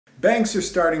Banks are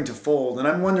starting to fold, and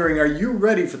I'm wondering, are you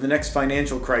ready for the next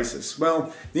financial crisis?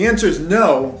 Well, the answer is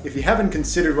no, if you haven't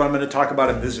considered what I'm going to talk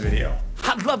about in this video.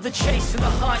 I love the chase and the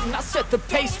hunt, and I set the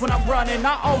pace when I'm running.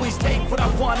 I always take what I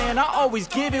want and I always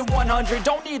give it 100.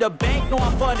 Don't need a bank, no,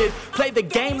 I'm funded. Play the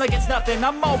game like it's nothing.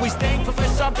 I'm always thankful for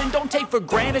something. Don't take for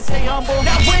granted, stay humble.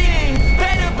 Now winning,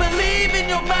 better believe in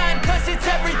your mind, cause it's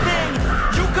everything.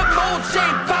 You can mold,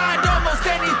 shape, find almost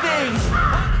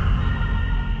anything.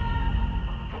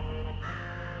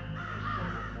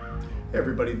 Hey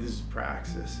everybody, this is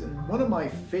Praxis, and one of my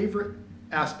favorite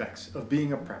aspects of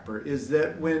being a prepper is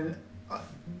that when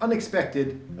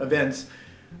unexpected events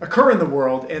occur in the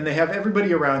world and they have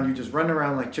everybody around you just running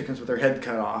around like chickens with their head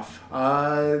cut off,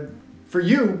 for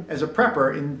you as a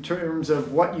prepper, in terms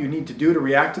of what you need to do to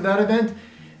react to that event,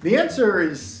 the answer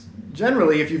is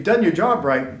generally, if you've done your job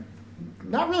right,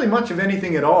 not really much of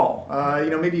anything at all.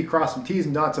 Maybe you cross some T's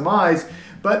and dot some I's,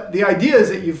 but the idea is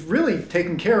that you've really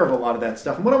taken care of a lot of that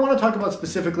stuff. And what I want to talk about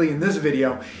specifically in this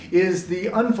video is the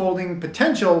unfolding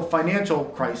potential financial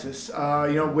crisis,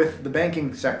 with the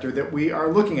banking sector that we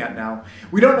are looking at now.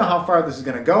 We don't know how far this is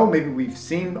going to go. Maybe we've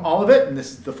seen all of it and this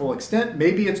is the full extent.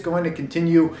 Maybe it's going to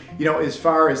continue, as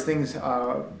far as things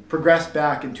progress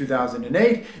back in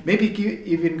 2008. Maybe it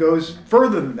even goes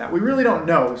further than that. We really don't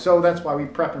know. So that's why we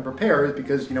prep and prepare, is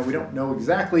because, we don't know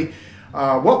exactly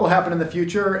what will happen in the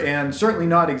future, and certainly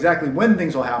not exactly when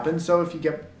things will happen. So if you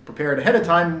get prepared ahead of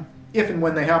time, if and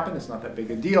when they happen, it's not that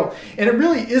big a deal. And it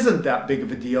really isn't that big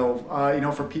of a deal,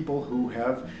 for people who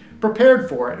have prepared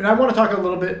for it. And I want to talk a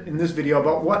little bit in this video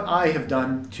about what I have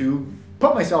done to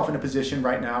put myself in a position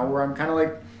right now where I'm kind of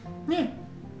like,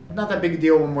 not that big a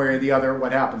deal one way or the other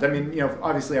what happens. I mean,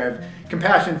 obviously I have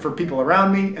compassion for people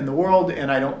around me and the world,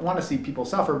 and I don't want to see people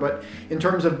suffer, but in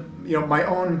terms of, my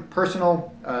own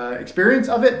personal experience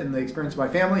of it and the experience of my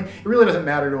family, it really doesn't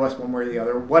matter to us one way or the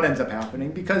other what ends up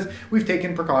happening, because we've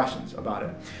taken precautions about it.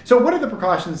 So what are the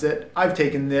precautions that I've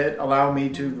taken that allow me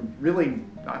to really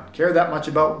not care that much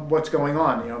about what's going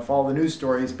on, follow the news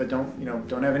stories, but don't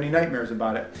have any nightmares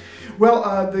about it?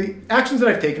 Well, the actions that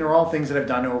I've taken are all things that I've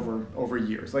done over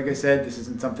years. Like I said, this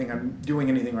isn't something I'm doing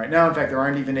anything right now. In fact, there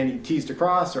aren't even any T's to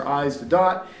cross or I's to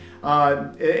dot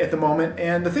at the moment.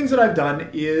 And the things that I've done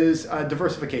is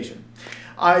diversification.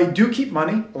 I do keep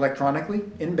money electronically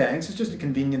in banks. It's just a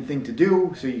convenient thing to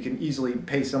do, so you can easily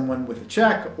pay someone with a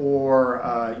check, or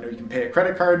you can pay a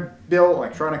credit card bill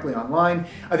electronically online.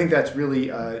 I think that's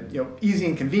really easy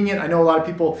and convenient. I know a lot of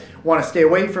people want to stay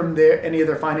away from any of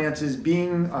their finances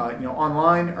being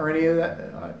online or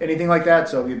anything like that.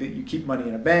 So you keep money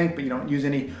in a bank, but you don't use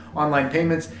any online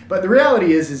payments. But the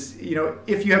reality is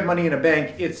if you have money in a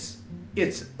bank, it's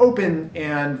open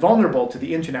and vulnerable to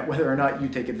the internet, whether or not you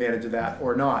take advantage of that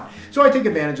or not. So I take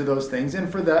advantage of those things, and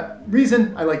for that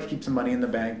reason, I like to keep some money in the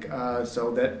bank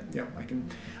so that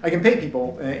I can pay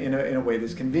people in a way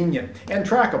that's convenient and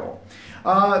trackable.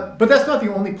 But that's not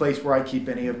the only place where I keep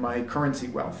any of my currency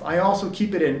wealth. I also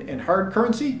keep it in hard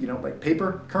currency, like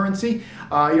paper currency.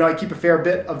 I keep a fair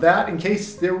bit of that in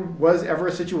case there was ever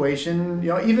a situation,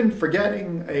 even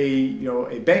forgetting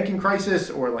a banking crisis,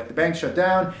 or like the bank shut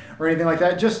down or anything like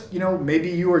that. Just, maybe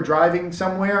you are driving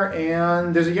somewhere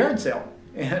and there's a yard sale.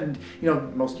 And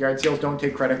most yard sales don't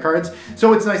take credit cards,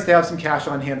 so it's nice to have some cash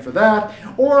on hand for that.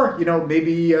 Or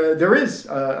maybe there is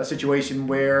a situation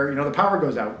where the power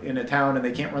goes out in a town and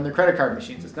they can't run their credit card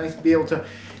machines. It's nice to be able to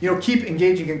keep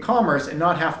engaging in commerce and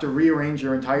not have to rearrange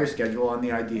your entire schedule on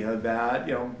the idea that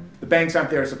the banks aren't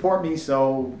there to support me,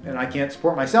 and I can't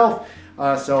support myself,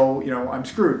 so I'm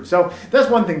screwed. So that's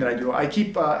one thing that I do. I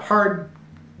keep hard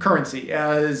currency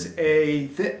as a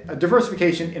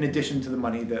diversification in addition to the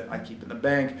money that I keep in the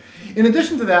bank. In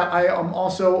addition to that, I am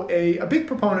also a big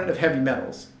proponent of heavy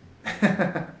metals.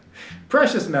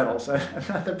 Precious metals. I'm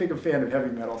not that big a fan of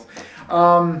heavy metals,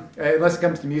 unless it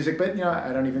comes to music, but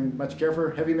I don't even much care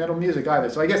for heavy metal music either.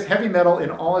 So I guess heavy metal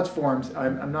in all its forms,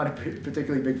 I'm not a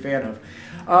particularly big fan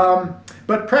of.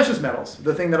 But precious metals,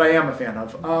 the thing that I am a fan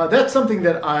of, that's something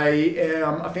that I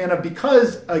am a fan of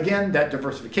because, again, that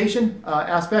diversification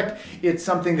aspect, it's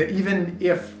something that even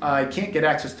if I can't get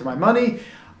access to my money,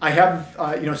 I have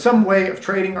some way of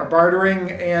trading or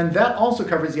bartering, and that also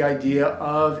covers the idea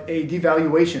of a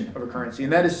devaluation of a currency.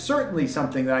 And that is certainly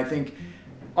something that I think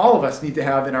all of us need to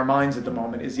have in our minds at the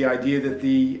moment, is the idea that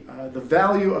the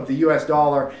value of the US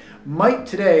dollar might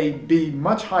today be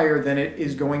much higher than it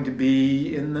is going to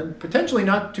be in the potentially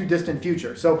not too distant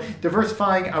future. So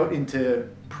diversifying out into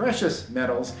precious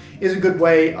metals is a good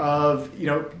way of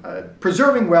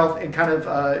preserving wealth and kind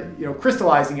of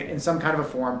crystallizing it in some kind of a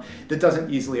form that doesn't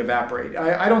easily evaporate.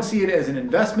 I don't see it as an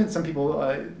investment. Some people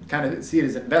kind of see it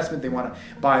as an investment. They want to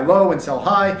buy low and sell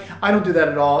high. I don't do that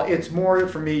at all. It's more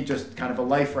for me just kind of a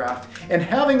life raft. And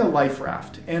having a life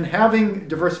raft and having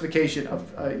diversification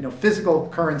of physical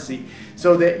currency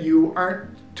so that you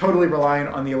aren't totally reliant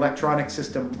on the electronic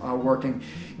system working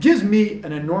gives me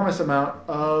an enormous amount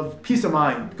of peace of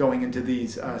mind going into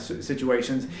these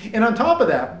situations. And on top of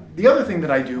that, the other thing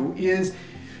that I do is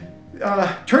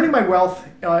turning my wealth,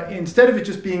 instead of it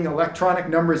just being electronic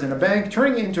numbers in a bank,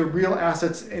 turning it into real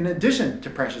assets in addition to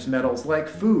precious metals like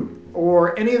food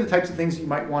or any of the types of things you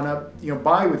might want to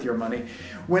buy with your money.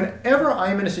 Whenever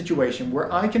I'm in a situation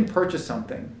where I can purchase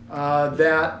something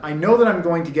that I know that I'm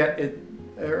going to get it,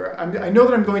 or I know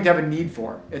that I'm going to have a need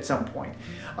for at some point,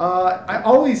 I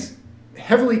always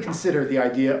heavily consider the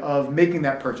idea of making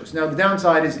that purchase. Now the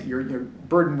downside is that you're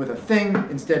burdened with a thing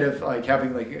instead of like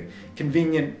having like a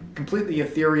convenient, completely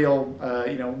ethereal,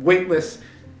 weightless,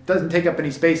 doesn't take up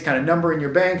any space kind of number in your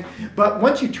bank. But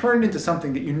once you turn it into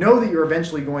something that you know that you're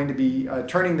eventually going to be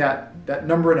turning that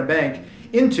number in a bank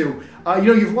into,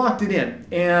 you've locked it in,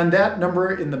 and that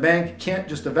number in the bank can't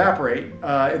just evaporate,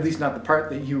 at least not the part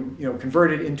that you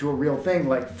converted into a real thing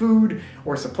like food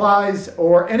or supplies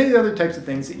or any of the other types of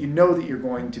things that you know that you're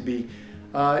going to be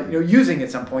using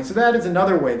at some point. So that is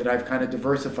another way that I've kind of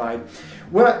diversified.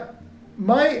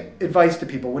 My advice to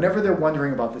people, whenever they're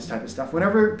wondering about this type of stuff,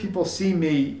 whenever people see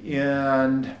me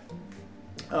and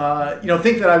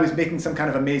think that I was making some kind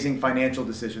of amazing financial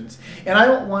decisions. And I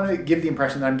don't want to give the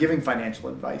impression that I'm giving financial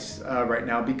advice right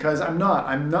now, because I'm not.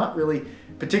 I'm not really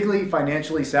particularly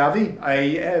financially savvy.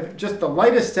 I have just the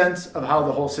lightest sense of how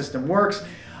the whole system works.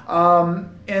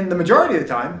 And the majority of the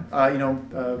time,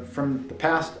 from the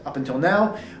past up until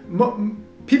now,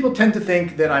 people tend to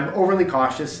think that I'm overly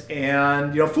cautious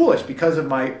and foolish because of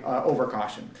my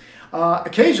overcaution.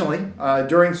 Occasionally,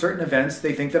 during certain events,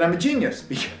 they think that I'm a genius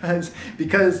because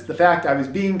the fact I was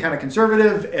being kind of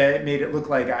conservative, it made it look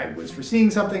like I was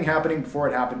foreseeing something happening before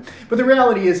it happened. But the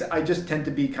reality is I just tend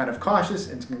to be kind of cautious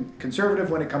and conservative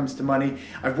when it comes to money.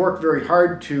 I've worked very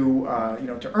hard to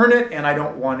earn it, and I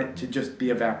don't want it to just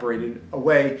be evaporated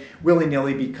away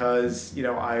willy-nilly because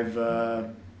I've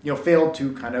failed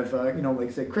to kind of, like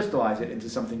I say, crystallize it into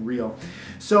something real.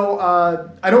 So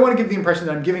I don't want to give the impression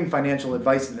that I'm giving financial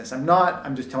advice in this. I'm not.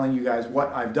 I'm just telling you guys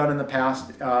what I've done in the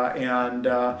past, and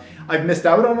I've missed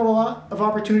out on a lot of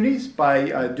opportunities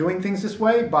by doing things this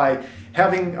way, by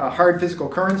having hard physical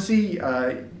currency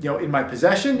in my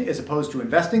possession as opposed to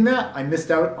investing that. I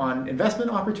missed out on investment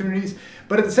opportunities.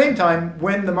 But at the same time,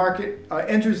 when the market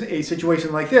enters a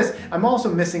situation like this, I'm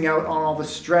also missing out on all the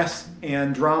stress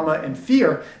and drama and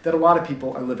fear that a lot of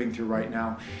people are living through right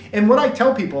now. And what I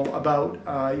tell people about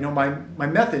my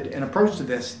method and approach to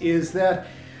this is that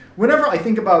whenever I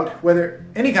think about whether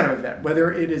any kind of event,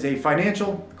 whether it is a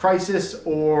financial crisis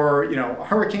or a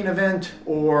hurricane event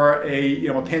or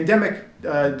a pandemic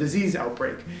disease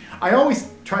outbreak, I always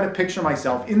try to picture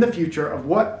myself in the future of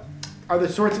what are the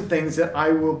sorts of things that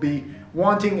I will be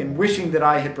wanting and wishing that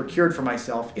I had procured for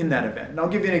myself in that event. And I'll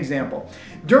give you an example.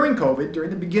 During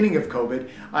the beginning of COVID,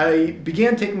 I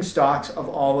began taking stocks of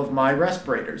all of my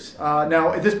respirators.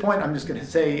 Now, at this point, I'm just going to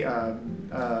say,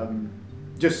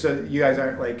 just so you guys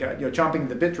aren't like chomping at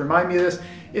the bit to remind me of this,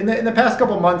 in the past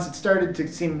couple of months, it started to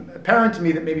seem apparent to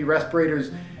me that maybe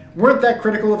respirators weren't that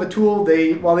critical of a tool.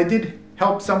 While they did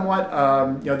help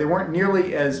somewhat, they weren't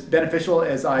nearly as beneficial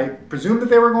as I presumed that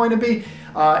they were going to be.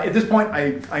 At this point,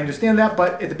 I understand that,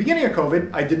 but at the beginning of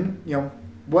COVID, I didn't,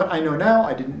 what I know now,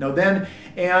 I didn't know then,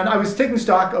 and I was taking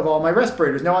stock of all my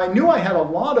respirators. Now, I knew I had a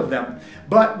lot of them,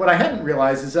 but what I hadn't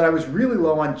realized is that I was really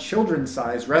low on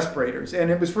children's-size respirators,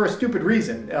 and it was for a stupid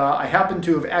reason. I happened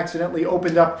to have accidentally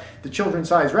opened up the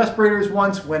children's-size respirators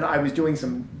once when I was doing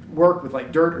some work with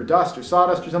like dirt or dust or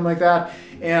sawdust or something like that,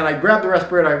 and I grabbed the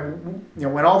respirator, I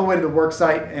went all the way to the work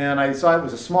site, and I saw it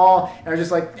was a small, and I was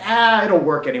just like, it'll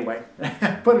work anyway.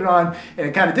 Put it on, and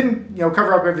it kind of didn't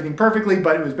cover up everything perfectly,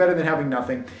 but it was better than having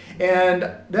nothing. And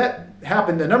that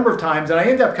happened a number of times, and I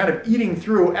ended up kind of eating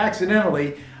through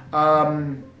accidentally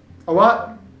a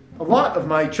lot of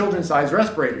my children's-sized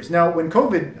respirators. Now, when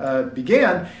COVID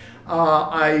began,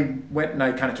 I went and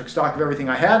I kind of took stock of everything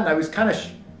I had, and I was kind of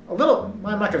I'm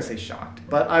not going to say shocked,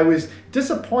 but I was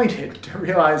disappointed to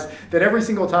realize that every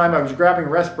single time I was grabbing a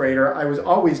respirator, I was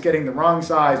always getting the wrong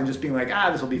size and just being like,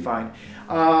 this will be fine.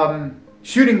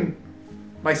 Shooting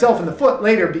myself in the foot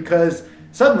later because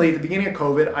Suddenly, at the beginning of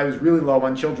COVID, I was really low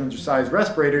on children's size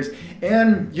respirators,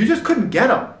 and you just couldn't get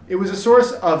them. It was a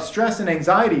source of stress and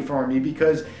anxiety for me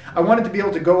because I wanted to be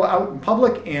able to go out in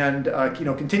public and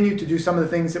continue to do some of the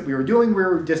things that we were doing. We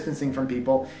were distancing from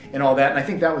people and all that, and I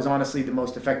think that was honestly the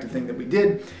most effective thing that we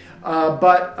did.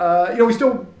 But we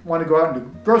still want to go out and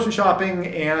do grocery shopping,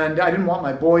 and I didn't want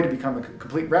my boy to become a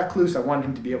complete recluse. I wanted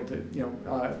him to be able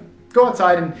to, go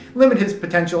outside and limit his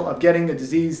potential of getting a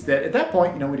disease that at that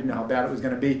point, we didn't know how bad it was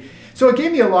going to be. So it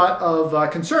gave me a lot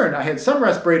of concern. I had some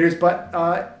respirators,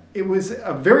 but it was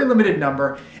a very limited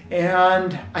number,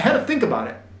 and I had to think about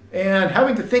it. And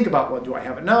having to think about, well, do I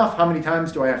have enough? How many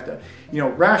times do I have to,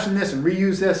 ration this and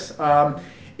reuse this?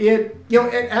 It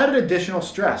added additional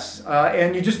stress,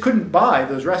 and you just couldn't buy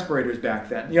those respirators back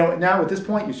then. Now at this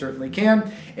point you certainly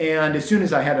can, and as soon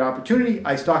as I had an opportunity,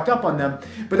 I stocked up on them.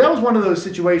 But that was one of those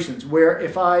situations where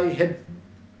if I had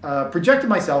projected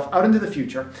myself out into the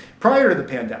future prior to the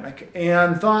pandemic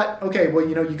and thought, okay, well,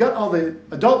 you got all the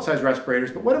adult-sized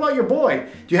respirators, but what about your boy?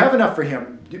 Do you have enough for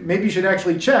him? Maybe you should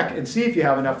actually check and see if you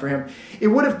have enough for him. It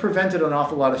would have prevented an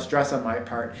awful lot of stress on my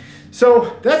part.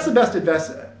 So that's the best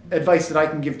advice that I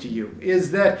can give to you,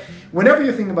 is that whenever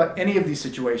you're thinking about any of these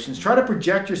situations, try to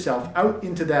project yourself out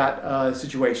into that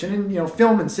situation. And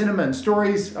film and cinema and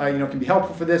stories can be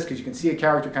helpful for this because you can see a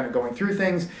character kind of going through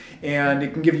things, and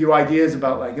it can give you ideas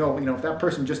about like, if that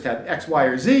person just had X, Y,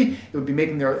 or Z, it would be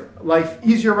making their life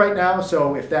easier right now.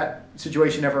 So if that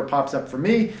situation ever pops up for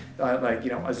me,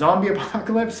 a zombie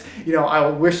apocalypse,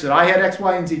 I'll wish that I had X,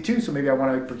 Y, and Z too, so maybe I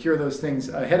want to procure those things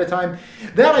ahead of time.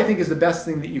 That, I think, is the best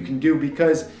thing that you can do,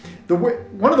 because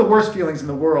one of the worst feelings in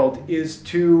the world is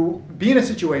to be in a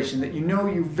situation that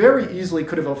you very easily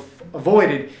could have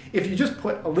avoided if you just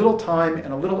put a little time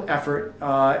and a little effort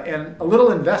and a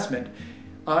little investment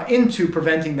into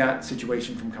preventing that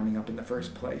situation from coming up in the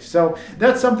first place. So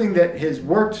that's something that has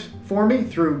worked for me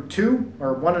through 2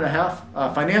 or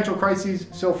 1.5 financial crises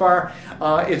so far.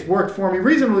 It's worked for me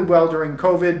reasonably well during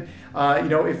COVID.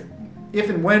 If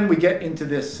and when we get into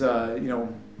this,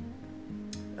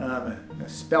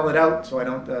 spell it out so I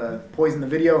don't poison the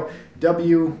video,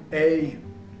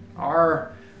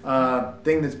 WAR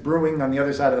thing that's brewing on the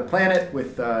other side of the planet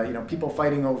with people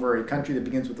fighting over a country that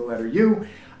begins with the letter U.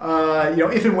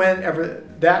 If and whenever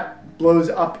that blows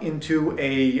up into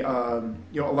a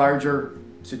larger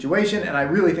situation, and I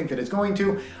really think that it's going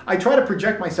to, I try to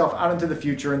project myself out into the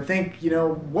future and think,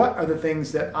 what are the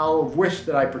things that I'll wish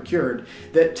that I procured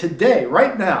that today,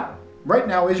 right now,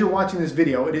 as you're watching this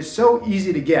video, it is so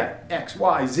easy to get X,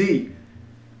 Y, Z.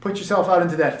 Put yourself out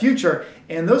into that future,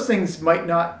 and those things might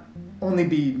not only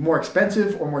be more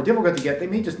expensive or more difficult to get, they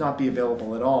may just not be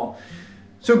available at all.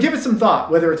 So give it some thought,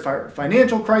 whether it's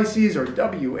financial crises or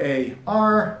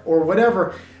WAR or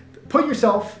whatever. Put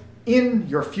yourself in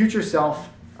your future self.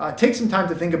 Take some time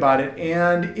to think about it.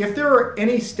 And if there are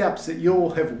any steps that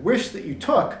you'll have wished that you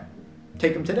took,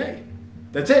 take them today.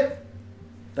 That's it.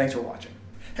 Thanks for watching.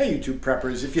 Hey YouTube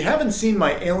preppers, if you haven't seen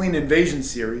my Alien Invasion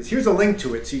series, here's a link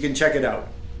to it so you can check it out.